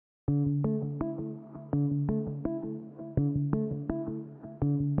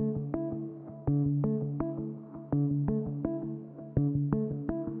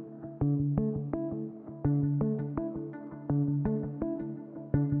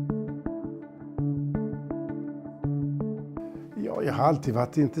Jag har alltid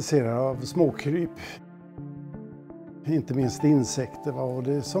varit intresserad av småkryp. Inte minst insekter, och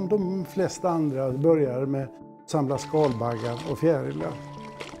det som de flesta andra började med att samla skalbaggar och fjärilar.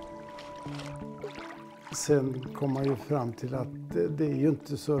 Sen kom man ju fram till att det är ju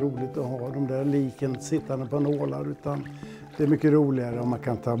inte så roligt att ha de där liken sittande på nålar, utan det är mycket roligare om man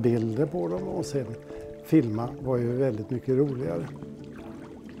kan ta bilder på dem, och sen filma var ju väldigt mycket roligare.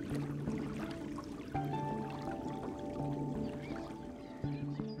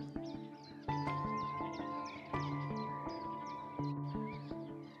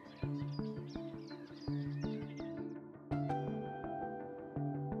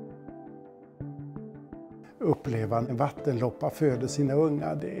 Uppleva en vattendroppar föder sina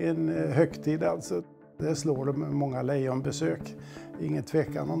unga. Det är en högtid alltså. Det slår de med många lejonbesök. Ingen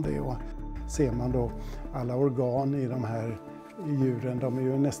tvekan om det. Och ser man då alla organ i de här djuren, de är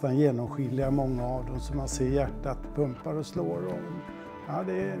ju nästan genomskinliga, många av dem, så man ser hjärtat pumpar och slår. Och, ja,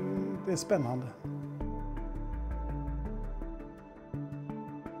 det är spännande.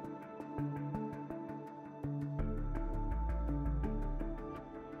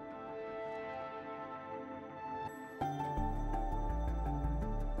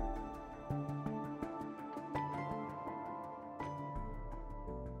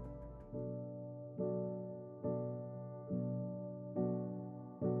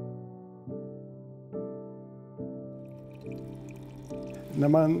 När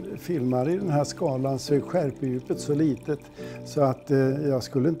man filmar i den här skalan så är skärpedjupet så litet så att jag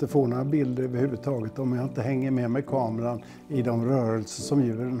skulle inte få några bilder överhuvudtaget om jag inte hänger med kameran i de rörelser som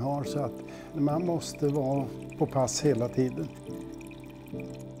djuren har. Så att man måste vara på pass hela tiden.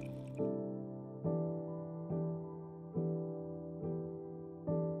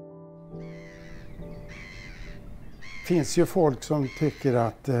 Det finns ju folk som tycker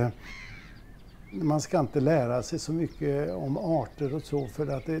att man ska inte lära sig så mycket om arter och så, för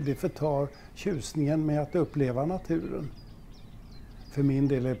att det förtar tjusningen med att uppleva naturen. För min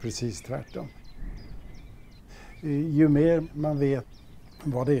del är det precis tvärtom. Ju mer man vet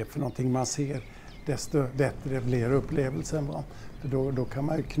vad det är för någonting man ser, desto bättre blir upplevelsen. För då kan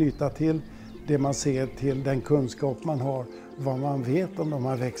man ju knyta till det man ser till den kunskap man har, vad man vet om de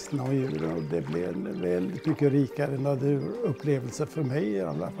här växterna och djuren. Och det blir en väldigt mycket rikare naturupplevelse för mig i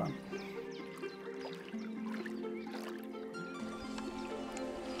alla fall.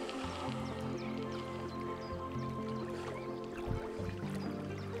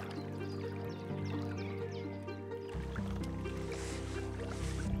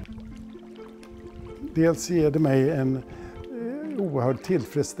 Dels ger det mig en oerhörd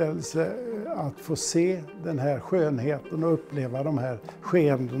tillfredsställelse att få se den här skönheten och uppleva de här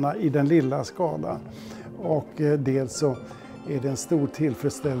skeendena i den lilla skalan. Och dels så är det en stor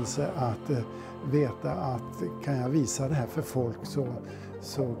tillfredsställelse att veta att kan jag visa det här för folk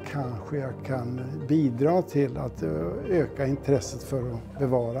så kanske jag kan bidra till att öka intresset för att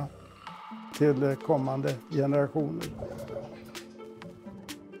bevara till kommande generationer.